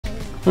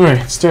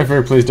Alright,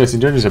 Stafford plays Dicey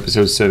Judges,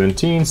 episode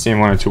 17. Sam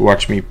wanted to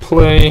watch me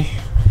play,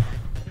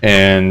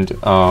 and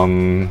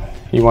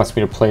he wants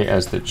me to play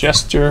as the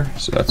Jester,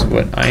 so that's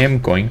what I am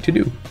going to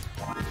do.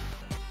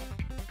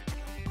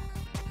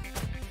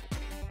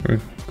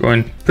 We're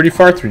going pretty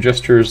far through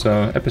Jester's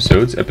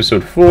episodes.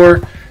 Episode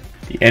 4,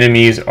 the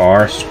enemies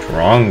are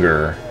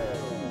stronger.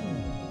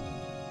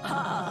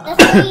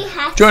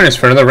 Join us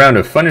for another round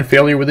of fun and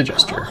failure with the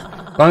Jester.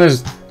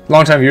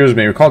 Long-time viewers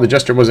may recall the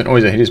Jester wasn't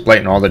always a hideous blight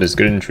and all that is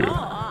good and true.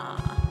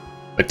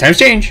 But times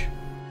change!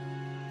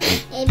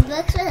 It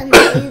looks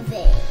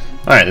amazing.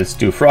 Alright, let's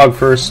do Frog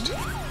first.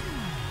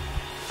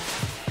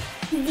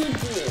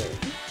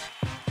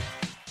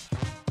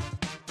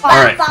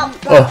 Alright.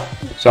 Oh,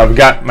 so I've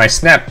got my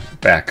snap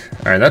back.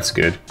 Alright, that's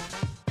good.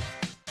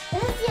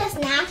 What does your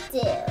snap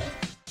do?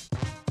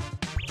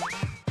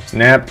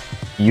 Snap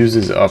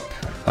uses up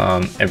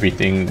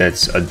everything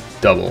that's a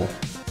double.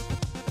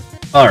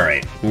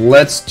 Alright,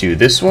 let's do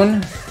this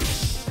one.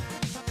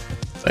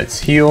 Let's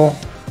heal,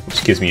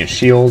 which gives me a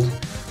shield.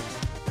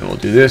 And we'll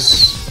do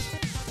this.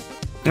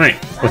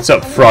 Alright, what's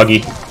up,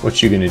 Froggy?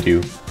 What you gonna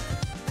do?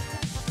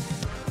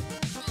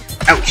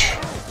 Ouch!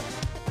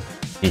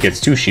 He gets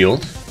 2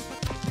 shield.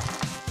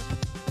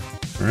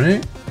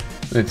 Alright,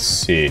 let's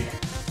see.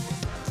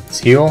 Let's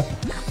heal.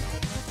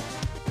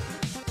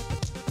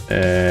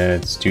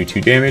 Let's do 2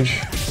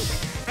 damage.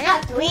 I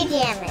got 3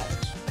 damage.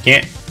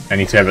 Can't. I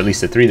need to have at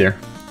least a 3 there.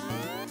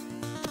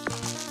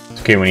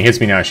 Okay, when he hits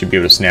me now, I should be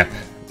able to snap.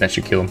 That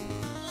should kill him.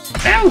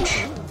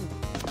 Ouch!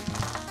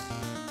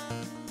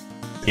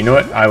 You know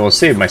what? I will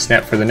save my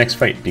snap for the next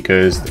fight,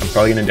 because I'm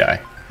probably gonna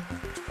die.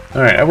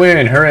 Alright, I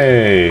win!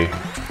 Hooray!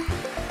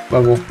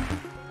 Level.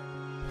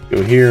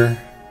 Go here.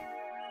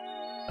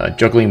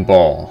 Juggling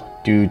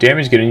ball. Do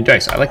damage, get a new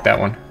dice. I like that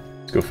one.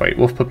 Let's go fight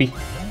Wolf Puppy.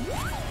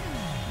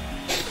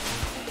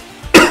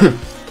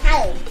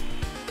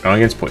 Strong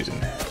against poison.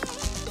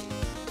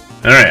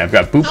 Alright, I've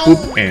got Boop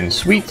Boop and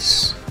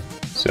Sweets.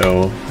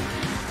 So,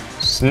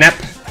 snap.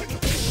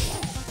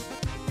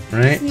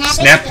 Right?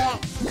 Snap.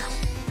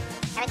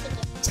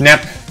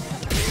 Snap.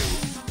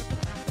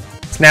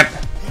 Snap.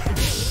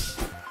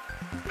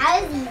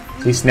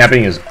 See,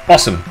 snapping is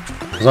awesome.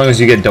 As long as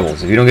you get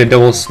doubles. If you don't get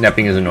doubles,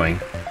 snapping is annoying.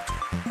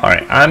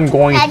 Alright, I'm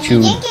going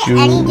to do...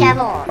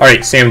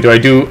 Alright, Sam, do I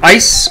do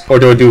ice or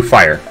do I do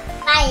fire?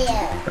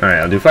 Fire. Alright,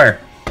 I'll do fire.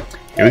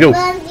 Here we go.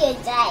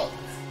 Dice.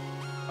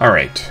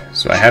 Alright,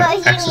 so I have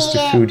access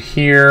to food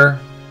here.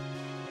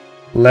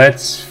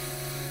 Let's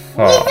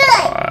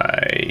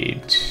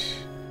fight.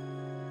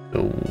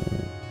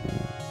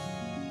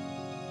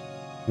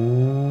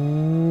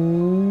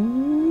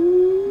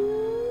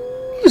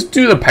 Let's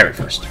do the pirate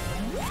first.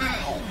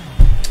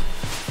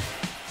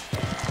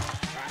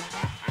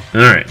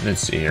 Alright,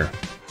 let's see here.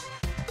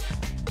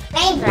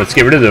 Let's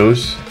get rid of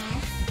those.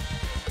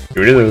 Get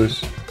rid of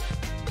those.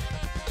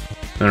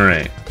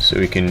 Alright, so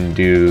we can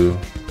do...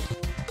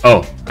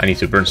 Oh, I need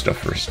to burn stuff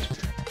first.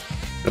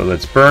 So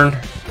let's burn.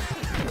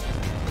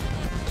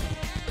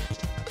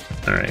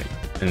 Alright,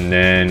 and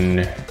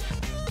then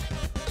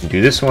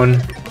do this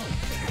one.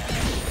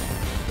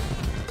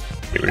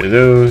 Get rid of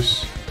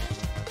those.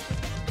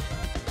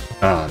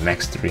 Ah,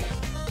 max 3.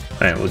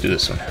 Alright, we'll do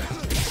this one.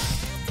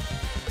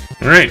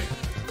 Alright,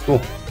 cool.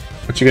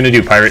 What you gonna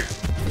do, pirate?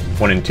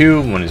 1 and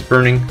 2, 1 is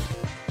burning.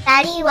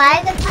 Daddy,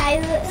 why the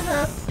pirate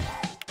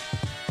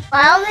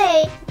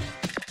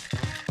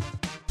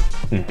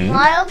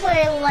why are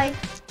they like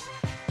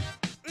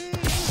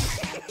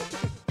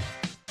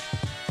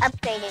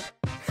upgraded?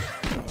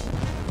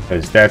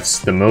 Because that's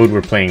the mode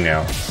we're playing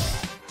now.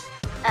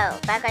 Oh,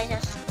 that guy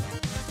just...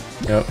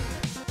 Yep.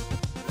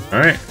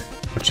 Alright.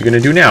 What you gonna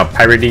do now,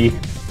 piratey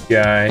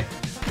guy?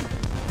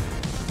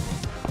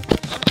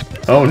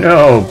 Oh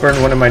no! Burn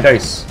one of my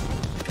dice.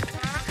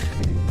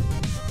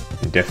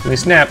 Definitely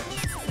snap.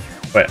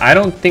 But I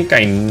don't think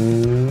I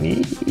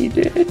need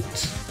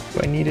it. Do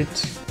I need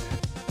it?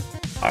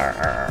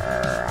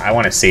 I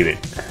want to save it.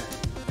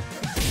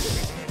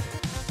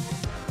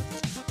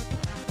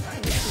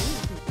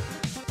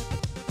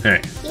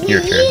 Alright,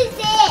 your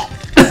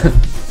turn.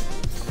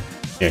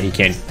 Yeah, he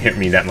can't hit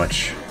me that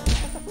much.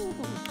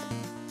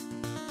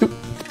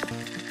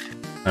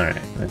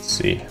 Alright, let's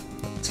see.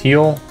 Let's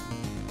heal.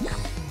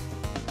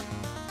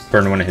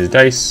 Burn one of his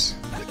dice.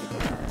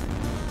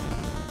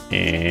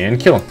 And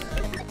kill him.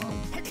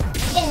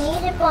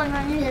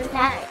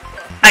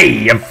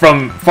 I am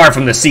far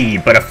from the sea,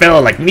 but a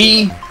fellow like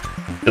me,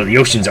 though the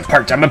ocean's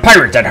apart, I'm a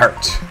pirate at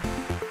heart.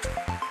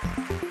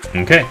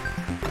 Okay,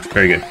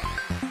 very good.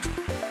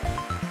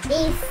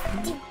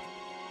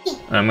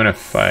 I'm gonna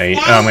fight.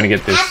 Oh, I'm gonna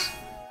get this.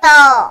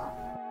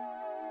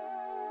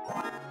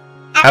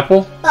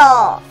 Apple?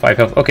 5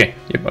 health. Okay,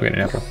 yep, I'll get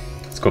an apple.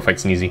 Let's go fight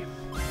Sneezy.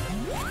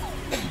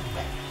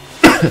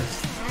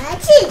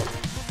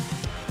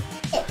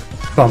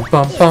 Bum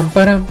bum bum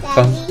ba-dum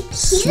bum.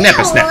 Snap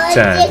a snap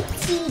time.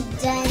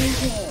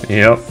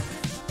 Yep.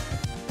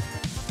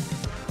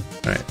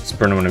 Alright, let's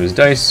burn one of his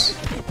dice.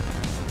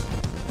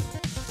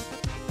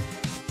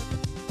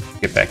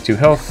 Get back 2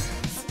 health.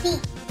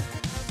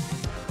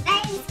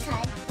 He's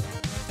cut.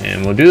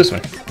 And we'll do this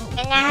one.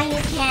 And now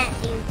you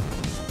can't do.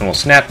 And we'll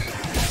snap.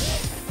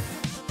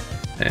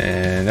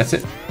 And that's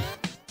it.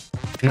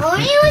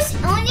 Only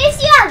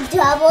if you have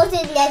doubles,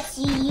 it lets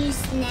you use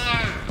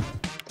snap.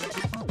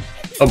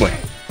 Oh boy.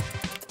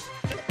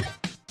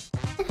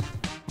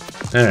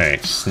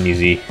 Alright,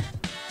 sneezy.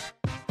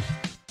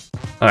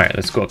 Alright,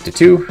 let's go up to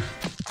 2.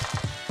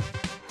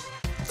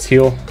 Let's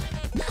heal.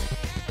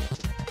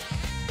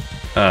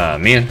 Ah,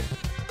 man.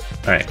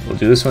 Alright, we'll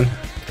do this one.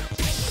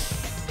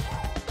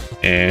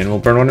 And we'll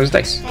burn one of his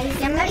dice.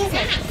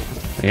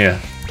 Yeah,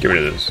 get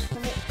rid of those.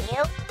 Was it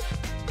you?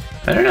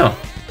 I don't know.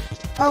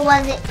 Or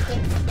was it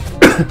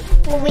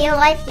for real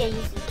life you're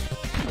using?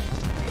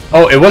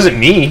 Oh, it wasn't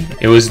me.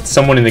 It was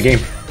someone in the game.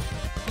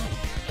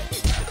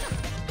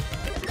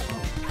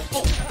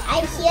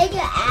 I hear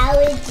your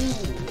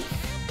allergies.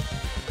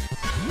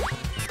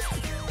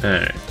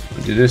 Alright,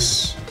 we'll do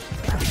this.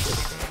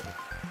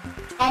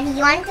 And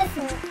you want to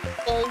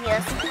save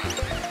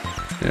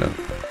yourself. Yeah.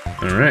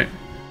 Alright.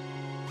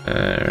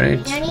 Alright.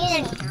 You don't need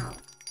any help.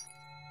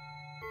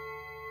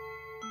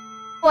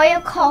 For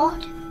your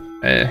card.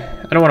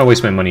 I don't want to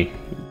waste my money.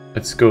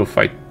 Let's go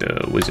fight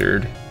the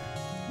wizard.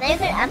 They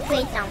could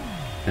upgrade them.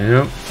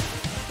 Yep.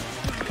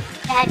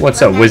 Dad,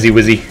 What's up, Wizzy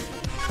Wizzy?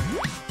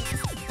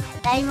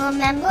 I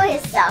remember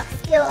his sock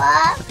skill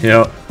up.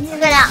 Yep. He's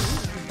gonna.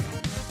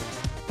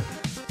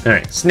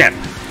 Alright, snap.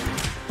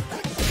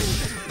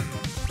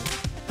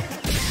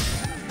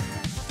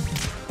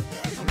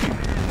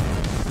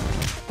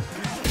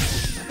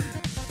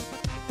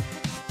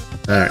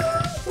 Alright.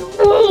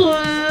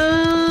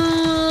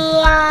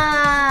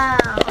 Wow.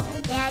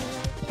 Daddy,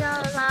 you're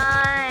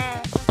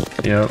alive.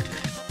 Yep.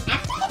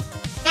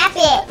 Snap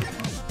it.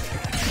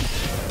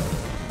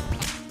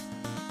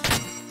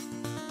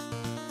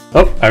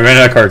 Oh, I ran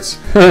out of cards.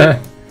 Oh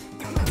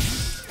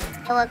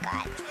my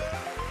god.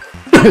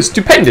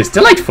 Stupendous,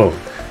 delightful.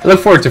 I look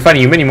forward to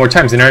finding you many more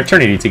times in our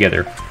eternity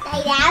together.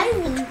 That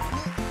was easy.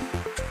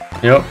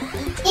 Yep.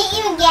 Didn't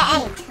even get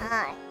any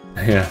time.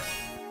 Yeah.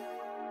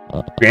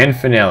 Grand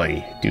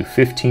finale. Do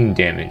 15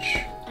 damage.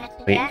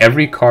 Play Yeah.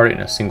 every card in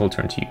a single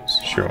turn to use.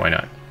 Sure, why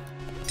not?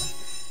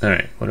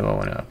 Alright, what do I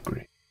want to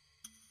upgrade?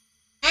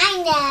 I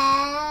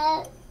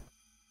know.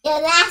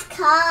 Your last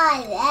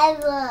card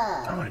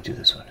ever. I want to do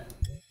this one.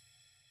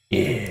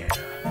 Yeah.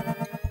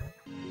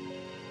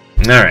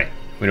 Alright,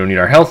 we don't need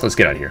our health. Let's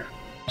get out of here.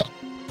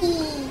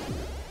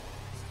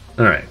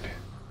 Alright.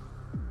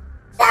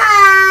 Done.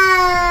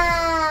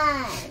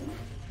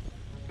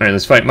 Alright,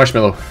 let's fight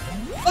Marshmallow.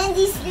 And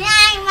the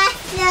slime master.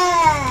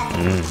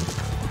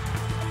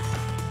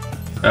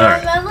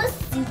 Alright. Remember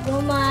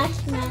Super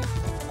Marshmallow?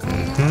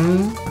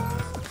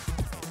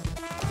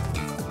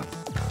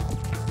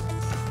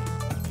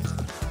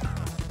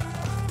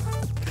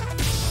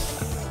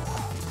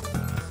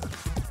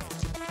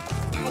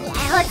 I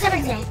heard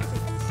something.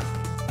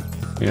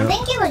 I Yeah.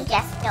 think it was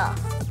Jester.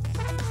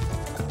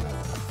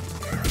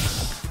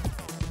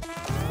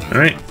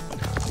 Alright.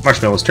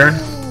 Marshmallow's turn.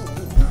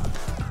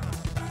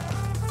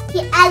 He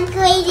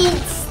upgraded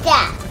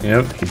stuff.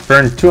 Yep, he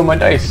burned 2 of my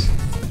dice.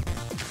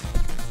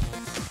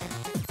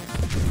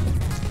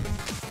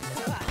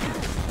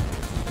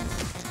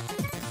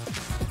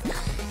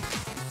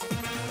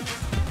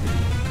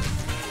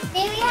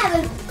 Maybe we have a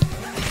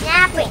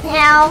snap right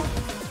now.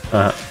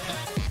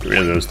 Get rid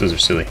of those. Those are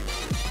silly.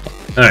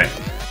 Alright.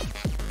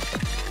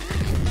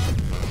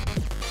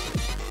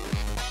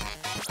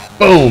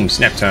 Boom!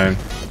 Snap time.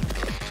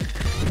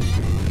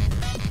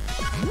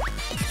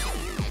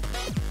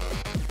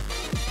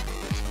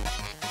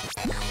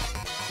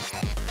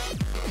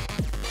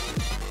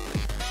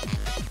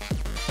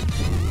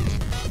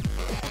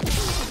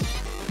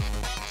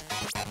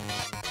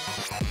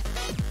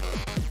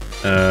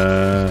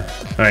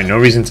 Alright, no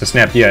reason to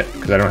snap yet,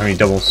 because I don't have any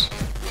doubles.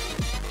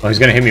 Oh, he's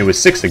gonna hit me with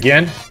 6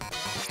 again.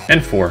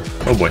 And 4.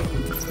 Oh boy.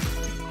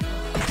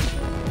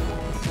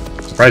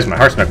 Surprised my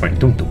heart smack went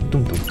dum dum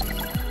dum dum.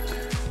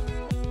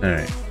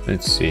 Alright,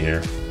 let's see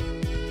here.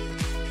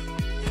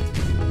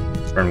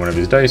 Burn one of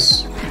his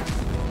dice.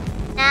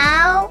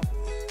 Now.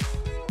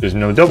 There's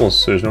no doubles,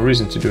 so there's no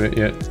reason to do it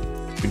yet.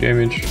 2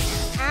 damage.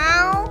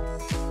 Now.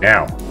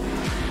 Now.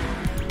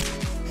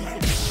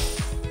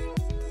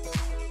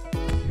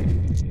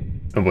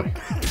 Oh boy.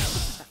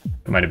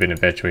 That might have been a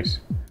bad choice.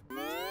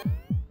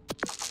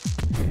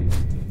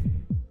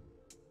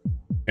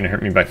 Gonna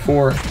hurt me by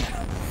 4.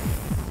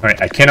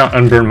 Alright, I cannot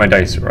unburn my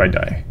dice or I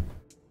die.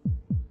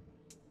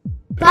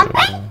 Bump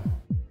it.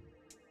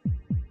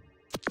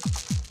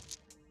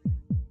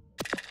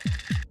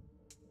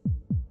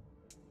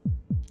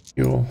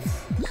 Fuel.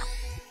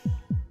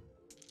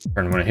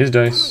 Burn one of his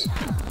dice.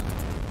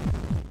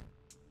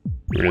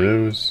 Get rid of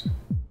those.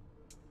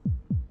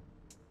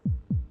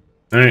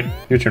 Alright,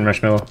 your turn,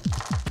 Marshmallow.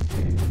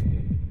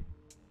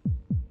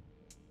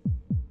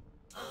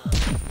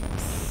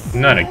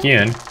 Not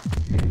again.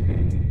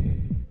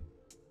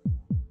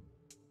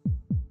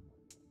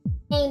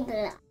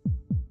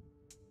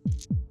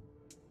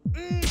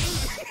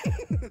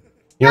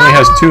 He only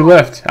has 2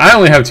 left. I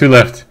only have 2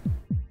 left.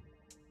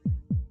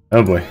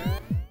 Oh boy.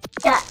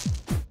 Yeah.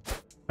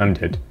 I'm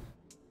dead.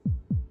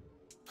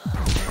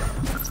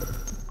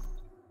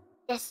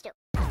 Jester.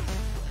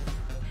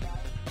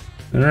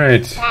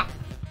 Alright. That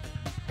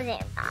was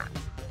it wrong.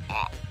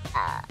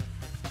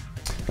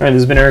 Alright,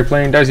 this has been Eric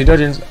playing Dicey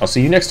Dungeons. I'll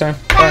see you next time.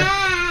 Bye.